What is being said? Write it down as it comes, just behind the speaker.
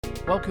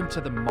Welcome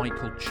to the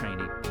Michael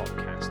Cheney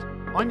podcast.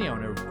 I'm the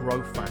owner of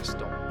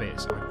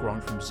GrowFast.biz. I've grown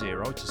from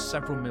zero to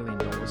several $1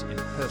 million in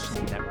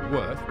personal net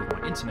worth with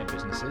my internet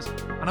businesses,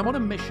 and I'm on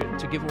a mission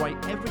to give away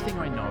everything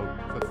I know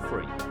for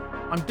free.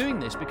 I'm doing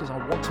this because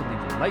I want to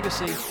leave a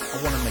legacy,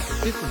 I want to make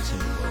a difference in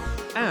the world,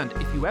 and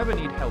if you ever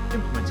need help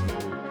implementing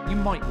it all, you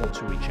might want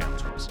to reach out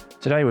to us.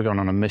 Today we're going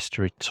on a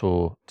mystery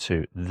tour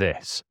to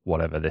this,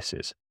 whatever this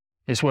is.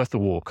 It's worth the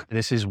walk.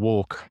 This is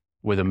Walk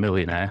with a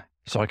Millionaire,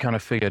 so I kind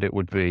of figured it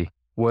would be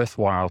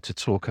worthwhile to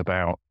talk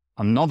about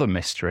another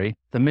mystery,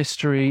 the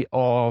mystery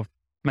of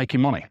making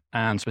money,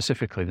 and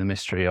specifically the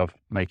mystery of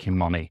making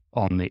money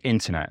on the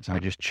internet. So I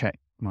just check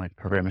my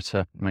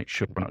perimeter, make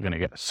sure we're not going to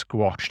get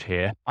squashed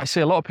here. I see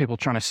a lot of people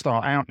trying to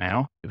start out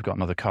now. We've got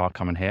another car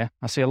coming here.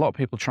 I see a lot of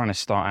people trying to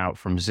start out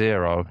from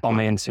zero on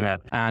the internet.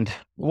 And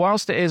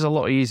whilst it is a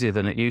lot easier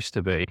than it used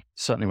to be,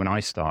 certainly when I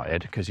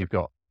started, because you've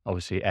got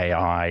obviously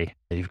AI,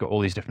 you've got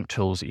all these different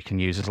tools that you can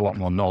use. There's a lot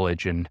more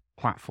knowledge and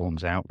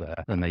platforms out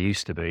there than there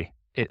used to be.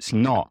 It's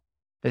not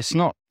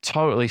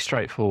totally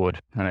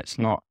straightforward, and it's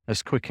not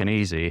as quick and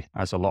easy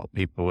as a lot of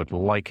people would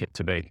like it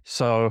to be.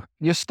 So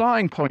your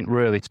starting point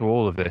really to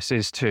all of this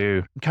is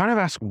to kind of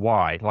ask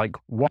why. Like,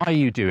 why are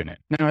you doing it?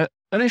 Now,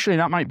 initially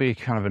that might be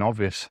kind of an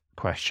obvious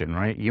question,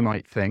 right? You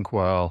might think,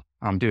 well,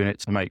 I'm doing it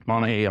to make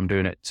money. I'm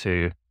doing it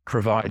to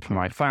provide for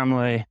my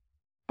family.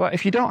 But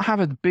if you don't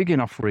have a big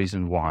enough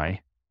reason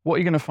why, what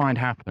you're going to find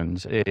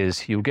happens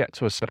is you'll get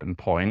to a certain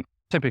point,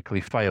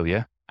 typically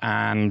failure,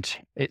 and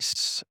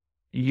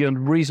your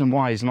reason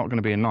why is not going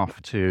to be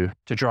enough to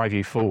drive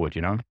you forward,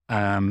 you know?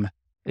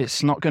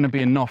 It's not going to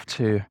be enough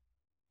to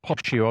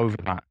push you over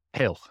that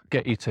hill,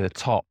 get you to the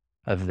top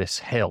of this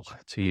hill,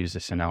 to use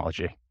this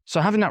analogy.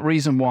 So having that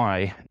reason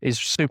why is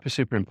super,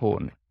 super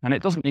important. And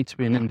it doesn't need to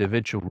be an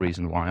individual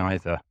reason why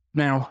either.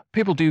 Now,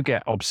 people do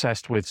get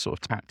obsessed with sort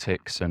of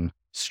tactics and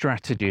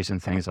strategies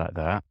and things like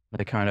that.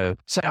 They kind of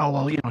say, oh,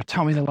 well,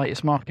 tell me the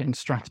latest marketing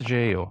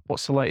strategy, or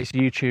what's the latest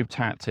YouTube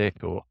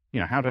tactic, or,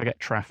 how do I get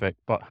traffic?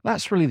 But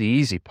that's really the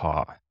easy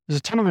part. There's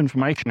a ton of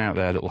information out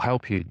there that will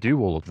help you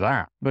do all of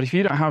that. But if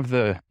you don't have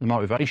the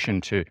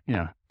motivation to,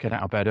 get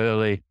out of bed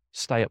early,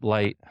 stay up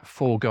late,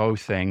 forego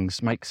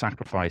things, make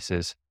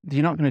sacrifices,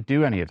 you're not going to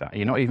do any of that.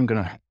 You're not even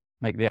going to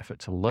make the effort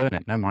to learn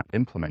it, never mind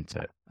implement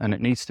it. And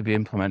it needs to be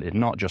implemented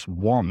not just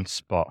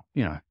once, but,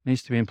 it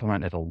needs to be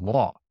implemented a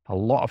lot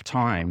of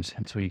times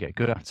until you get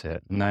good at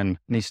it. And then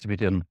it needs to be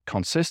done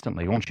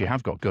consistently. Once you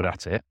have got good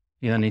at it,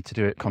 you then need to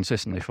do it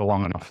consistently for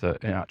long enough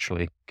that it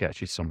actually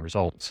gets you some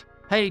results.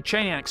 Hey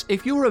Cheniacs,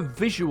 if you're a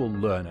visual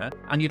learner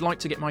and you'd like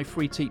to get my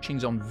free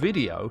teachings on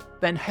video,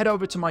 then head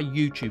over to my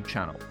YouTube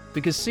channel,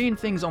 because seeing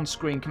things on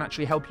screen can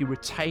actually help you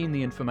retain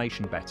the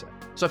information better.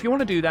 So if you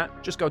want to do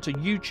that, just go to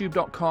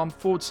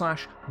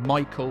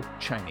youtube.com/Michael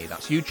Cheney.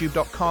 That's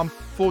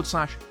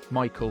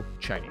youtube.com/Michael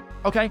Cheney.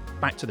 Okay,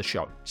 back to the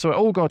show. So it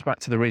all goes back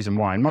to the reason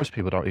why, and most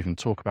people don't even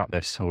talk about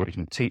this or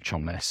even teach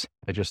on this.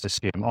 They just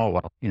assume, oh,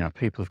 well,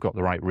 people have got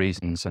the right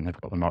reasons and they've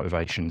got the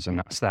motivations and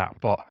that's that.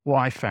 But what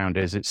I found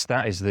is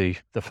that is the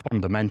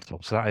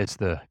fundamentals. That is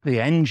the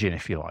engine,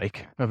 if you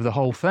like, of the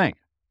whole thing,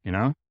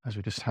 as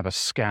we just have a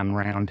scan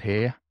round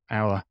here,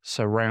 our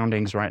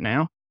surroundings right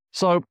now.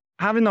 So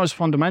having those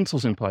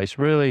fundamentals in place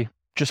really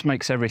just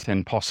makes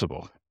everything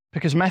possible.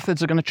 Because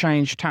methods are going to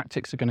change,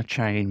 tactics are going to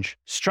change,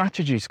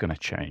 strategies are going to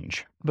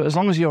change. But as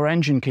long as your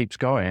engine keeps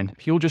going,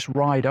 you'll just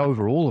ride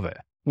over all of it.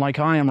 Like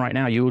I am right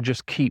now, you will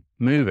just keep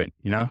moving,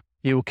 You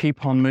will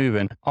keep on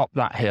moving up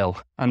that hill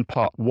and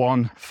put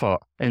one foot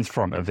in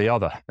front of the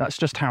other. That's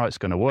just how it's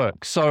going to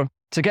work. So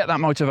to get that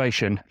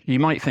motivation, you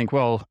might think,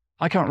 well,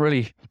 I can't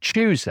really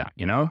choose that,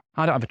 I don't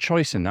have a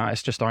choice in that.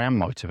 It's just I am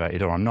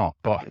motivated or I'm not.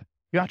 But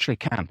you actually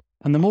can.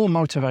 And the more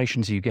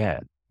motivations you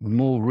get, the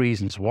more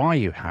reasons why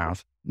you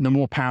have, the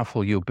more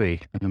powerful you'll be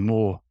and the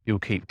more you'll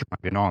keep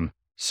driving on.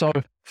 So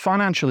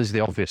financial is the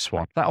obvious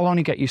one. That'll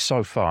only get you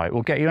so far. It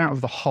will get you out of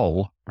the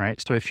hole, right?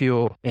 So if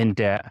you're in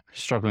debt,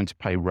 struggling to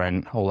pay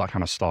rent, all that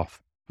kind of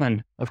stuff,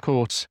 then of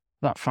course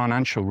that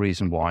financial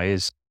reason why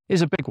is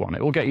a big one.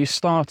 It will get you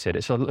started.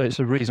 It's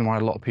a reason why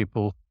a lot of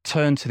people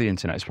turn to the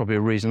internet. It's probably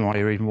a reason why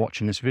you're even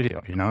watching this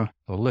video,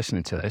 or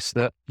listening to this,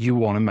 that you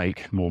want to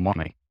make more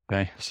money.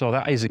 Okay, so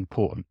that is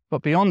important.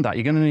 But beyond that,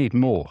 you're going to need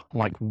more.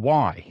 Like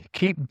why?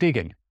 Keep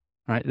digging.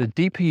 Right? The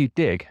deeper you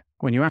dig,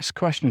 when you ask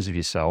questions of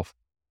yourself,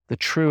 the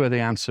truer the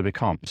answer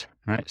becomes.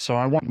 Right? So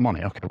I want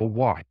money. Okay, well,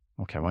 why?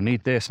 Okay, well, I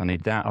need this, I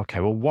need that. Okay,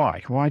 well,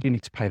 why? Why do you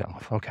need to pay that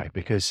off? Okay,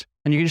 because,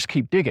 and you just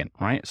keep digging,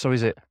 right? So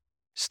is it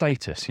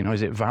status?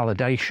 Is it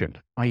validation?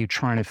 Are you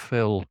trying to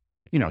fill,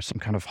 some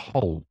kind of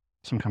hole,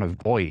 some kind of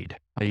void?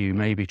 Are you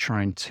maybe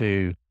trying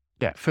to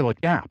fill a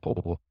gap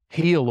or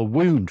heal a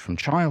wound from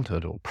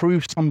childhood or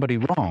prove somebody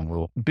wrong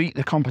or beat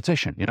the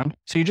competition,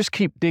 So you just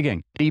keep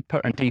digging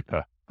deeper and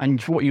deeper.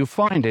 And what you'll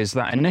find is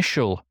that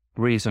initial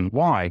reason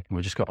why,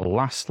 we've just got a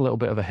last little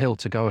bit of a hill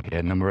to go here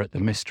and then we're at the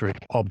mystery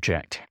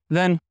object.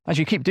 Then as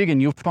you keep digging,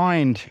 you'll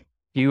find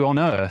you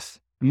unearth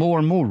more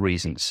and more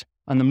reasons.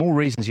 And the more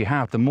reasons you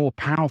have, the more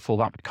powerful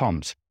that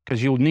becomes,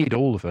 because you'll need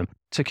all of them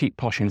to keep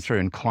pushing through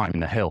and climbing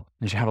the hill.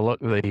 As you have a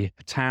look at the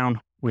town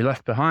we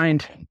left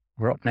behind,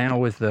 we're up now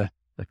with the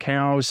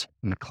cows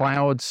and the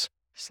clouds.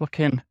 It's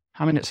looking,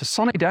 I mean, it's a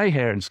sunny day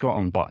here in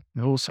Scotland, but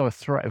there's also a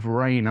threat of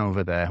rain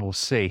over there. We'll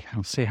see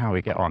how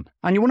we get on.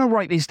 And you want to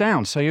write these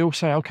down. So you'll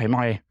say, okay,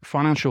 my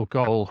financial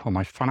goal or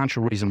my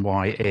financial reason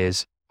why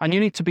is, and you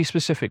need to be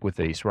specific with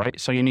these, right?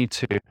 So you need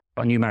to put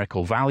a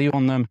numerical value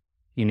on them.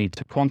 You need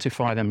to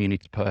quantify them. You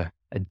need to put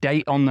a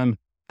date on them.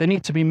 They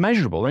need to be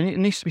measurable. It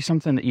needs to be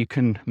something that you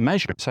can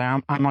measure. Say,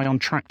 am I on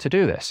track to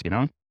do this,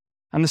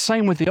 And the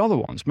same with the other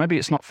ones. Maybe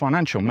it's not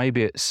financial.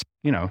 Maybe it's,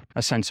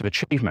 a sense of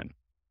achievement.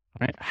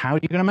 Right? How are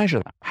you going to measure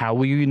that? How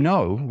will you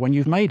know when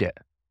you've made it?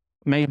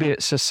 Maybe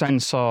it's a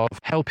sense of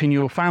helping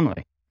your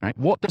family. Right?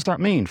 What does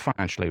that mean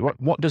financially?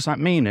 What does that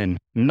mean in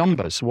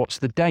numbers? What's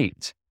the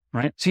date?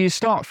 Right? So you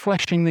start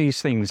fleshing these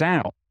things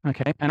out.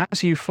 Okay. And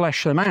as you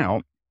flesh them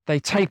out, they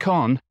take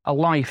on a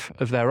life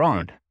of their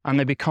own and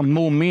they become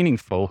more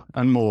meaningful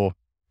and more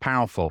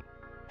powerful.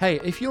 Hey,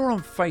 if you're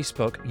on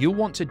Facebook, you'll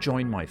want to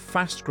join my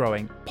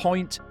fast-growing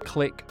Point,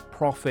 Click,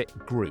 Profit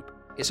group.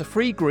 It's a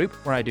free group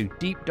where I do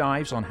deep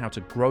dives on how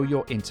to grow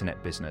your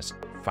internet business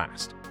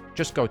fast.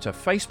 Just go to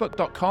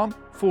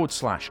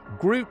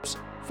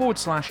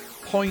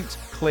facebook.com/groups/Point,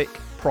 Click,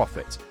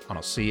 Profit, and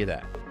I'll see you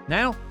there.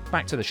 Now,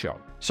 back to the show.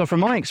 So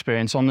from my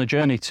experience on the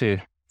journey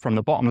from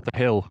the bottom of the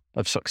hill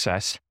of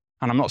success,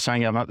 and I'm not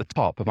saying I'm at the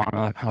top, but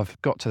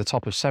I've got to the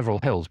top of several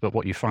hills, but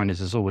what you find is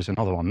there's always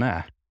another one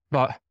there.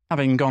 But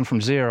having gone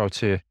from zero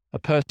to a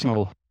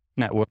personal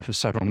net worth of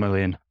several $1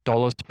 million,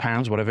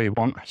 pounds, whatever you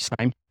want,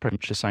 pretty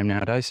much the same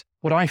nowadays.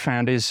 What I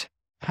found is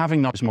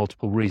having those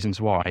multiple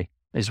reasons why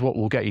is what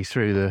will get you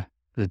through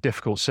the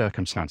difficult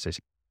circumstances,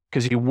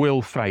 because you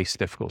will face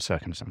difficult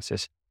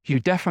circumstances. You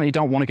definitely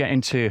don't want to get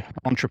into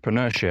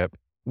entrepreneurship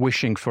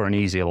wishing for an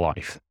easier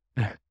life,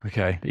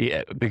 okay?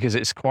 Yeah, because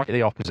it's quite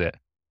the opposite.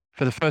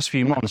 For the first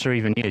few months or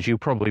even years, you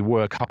probably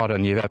work harder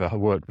than you've ever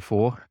worked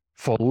before,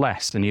 for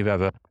less than you've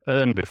ever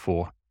earned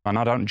before. And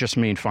I don't just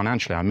mean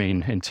financially, I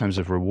mean in terms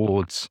of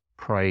rewards,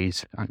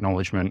 praise,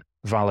 acknowledgement,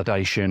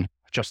 validation,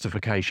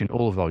 justification,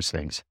 all of those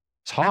things.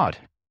 It's hard.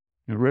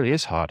 It really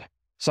is hard.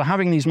 So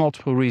having these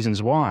multiple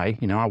reasons why,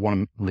 I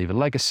want to leave a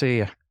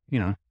legacy,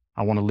 I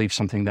want to leave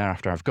something there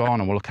after I've gone.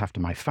 I want to look after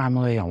my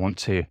family. I want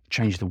to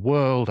change the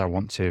world. I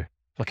want to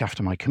look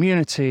after my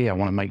community. I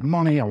want to make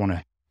money. I want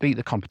to beat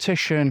the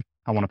competition.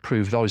 I want to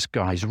prove those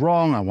guys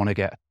wrong. I want to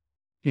get,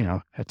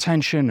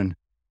 attention and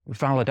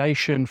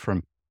validation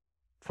from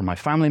my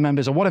family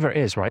members or whatever it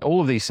is, right? All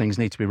of these things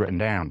need to be written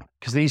down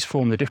because these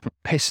form the different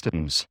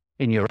pistons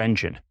in your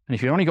engine. And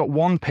if you've only got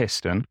one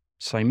piston,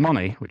 say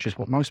money, which is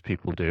what most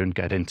people do and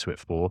get into it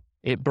for,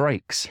 it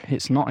breaks.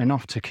 It's not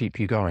enough to keep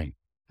you going.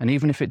 And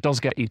even if it does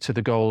get you to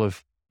the goal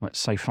of, let's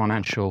say,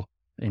 financial,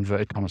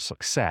 inverted commas,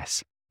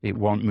 success, it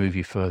won't move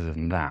you further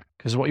than that.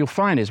 Because what you'll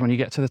find is when you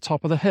get to the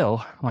top of the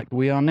hill, like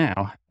we are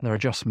now, there are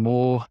just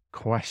more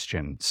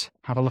questions.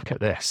 Have a look at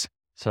this.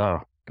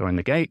 So, go in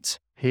the gate.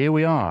 Here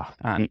we are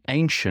at an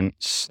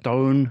ancient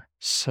stone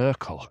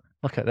circle.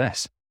 Look at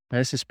this.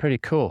 This is pretty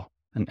cool.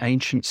 An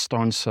ancient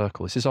stone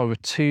circle. This is over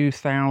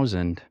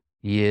 2,000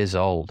 years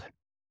old.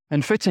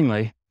 And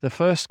fittingly, the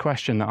first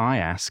question that I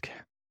ask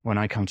when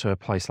I come to a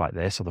place like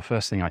this, or the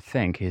first thing I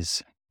think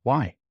is,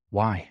 why?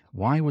 Why?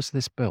 Why was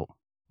this built?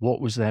 What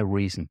was their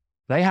reason?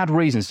 They had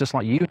reasons, just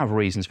like you have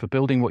reasons for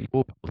building what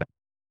you're building.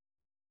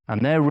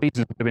 And their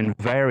reasons have been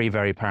very,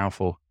 very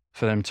powerful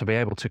for them to be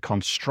able to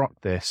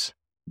construct this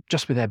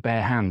just with their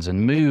bare hands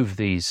and move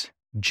these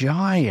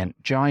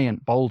giant,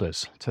 giant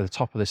boulders to the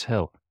top of this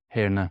hill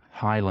here in the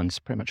Highlands,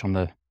 pretty much on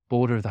the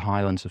border of the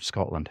Highlands of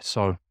Scotland.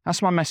 So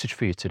that's my message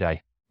for you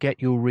today.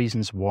 Get your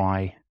reasons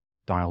why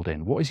dialed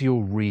in. What is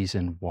your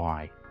reason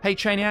why? Hey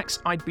Chainiacs,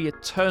 I'd be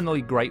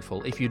eternally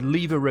grateful if you'd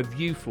leave a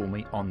review for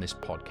me on this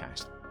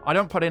podcast. I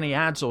don't put any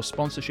ads or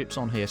sponsorships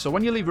on here, so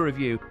when you leave a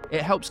review,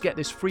 it helps get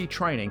this free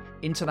training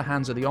into the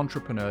hands of the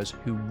entrepreneurs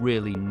who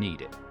really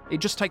need it. It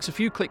just takes a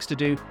few clicks to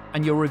do,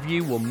 and your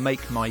review will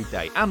make my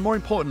day. And more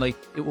importantly,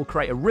 it will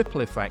create a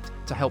ripple effect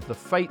to help the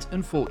fate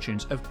and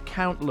fortunes of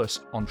countless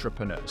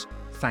entrepreneurs.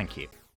 Thank you.